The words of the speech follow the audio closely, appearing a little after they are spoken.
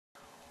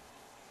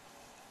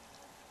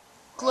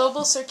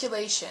Global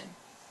Circulation,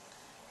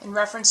 in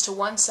reference to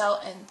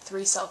one-cell and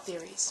three-cell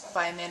theories,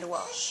 by Amanda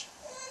Walsh.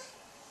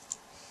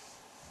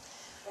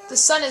 The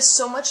Sun is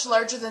so much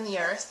larger than the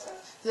Earth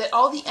that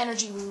all the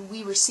energy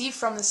we receive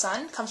from the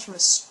Sun comes from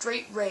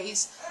straight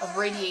rays of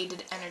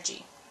radiated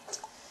energy.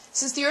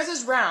 Since the Earth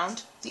is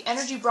round, the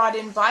energy brought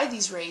in by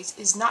these rays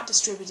is not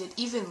distributed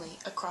evenly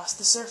across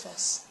the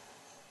surface.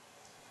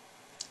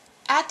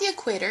 At the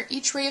equator,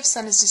 each ray of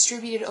sun is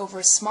distributed over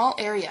a small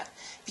area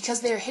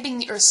because they are hitting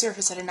the Earth's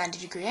surface at a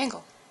 90-degree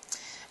angle.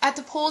 At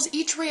the poles,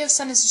 each ray of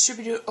sun is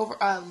distributed over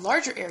a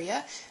larger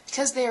area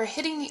because they are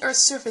hitting the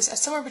Earth's surface at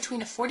somewhere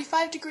between a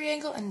 45-degree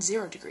angle and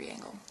 0-degree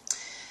angle.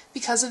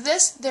 Because of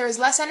this, there is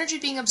less energy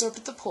being absorbed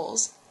at the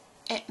poles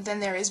than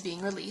there is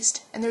being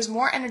released, and there is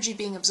more energy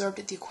being absorbed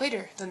at the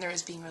equator than there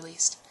is being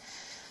released.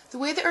 The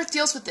way the Earth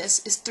deals with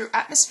this is through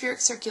atmospheric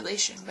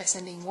circulation, by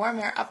sending warm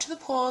air up to the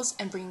poles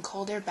and bringing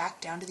cold air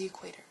back down to the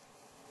equator.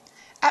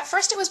 At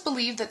first it was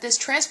believed that this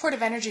transport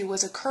of energy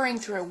was occurring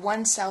through a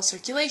one-cell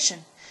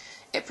circulation.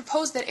 It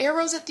proposed that air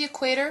rose at the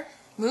equator,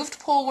 moved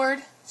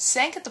poleward,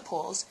 sank at the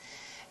poles,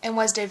 and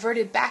was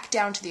diverted back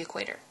down to the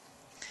equator.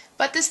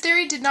 But this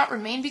theory did not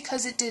remain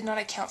because it did not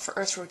account for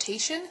Earth's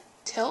rotation,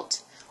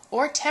 tilt,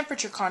 or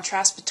temperature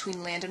contrast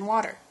between land and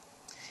water.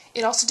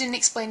 It also didn't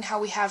explain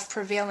how we have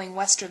prevailing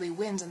westerly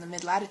winds in the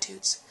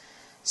mid-latitudes.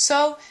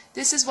 So,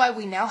 this is why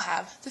we now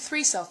have the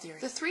three-cell theory.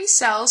 The three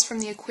cells from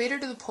the equator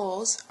to the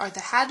poles are the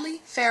Hadley,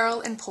 Ferrel,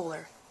 and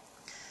polar.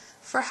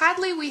 For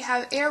Hadley, we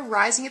have air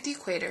rising at the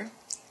equator.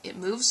 It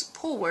moves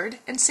poleward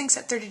and sinks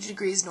at 30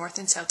 degrees north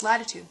and south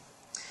latitude.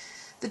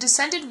 The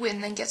descended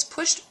wind then gets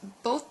pushed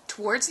both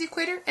towards the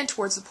equator and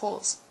towards the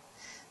poles.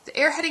 The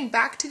air heading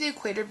back to the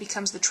equator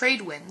becomes the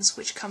trade winds,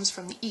 which comes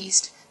from the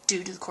east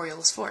due to the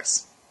Coriolis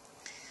force.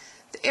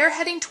 The air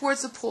heading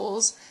towards the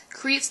poles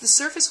creates the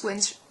surface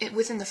winds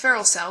within the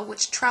Ferrel cell,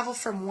 which travel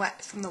from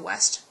the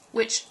west,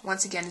 which,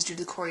 once again, is due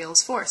to the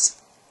Coriolis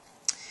force.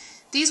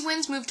 These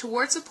winds move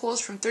towards the poles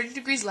from 30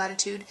 degrees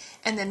latitude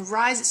and then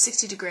rise at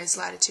 60 degrees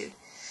latitude.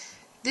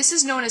 This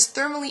is known as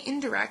thermally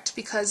indirect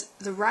because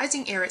the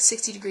rising air at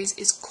 60 degrees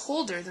is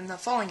colder than the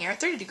falling air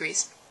at 30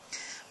 degrees.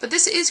 But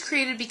this is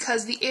created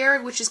because the air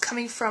which is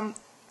coming from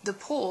the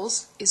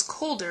poles is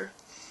colder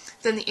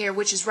than the air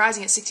which is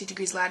rising at 60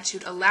 degrees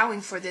latitude, allowing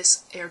for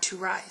this air to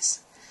rise.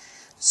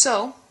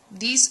 So,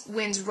 these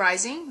winds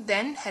rising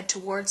then head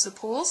towards the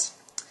poles,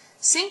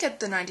 sink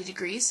at the 90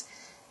 degrees,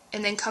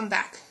 and then come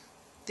back.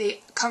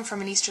 They come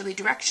from an easterly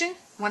direction,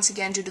 once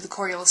again due to the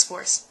Coriolis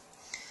force.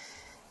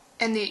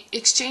 And the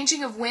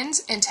exchanging of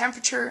winds and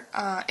temperature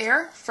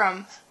air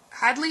from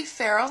Hadley,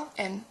 Ferrel,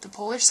 and the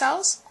polar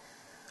cells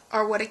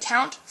are what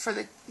account for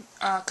the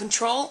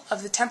control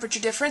of the temperature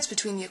difference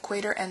between the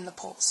equator and the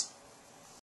poles.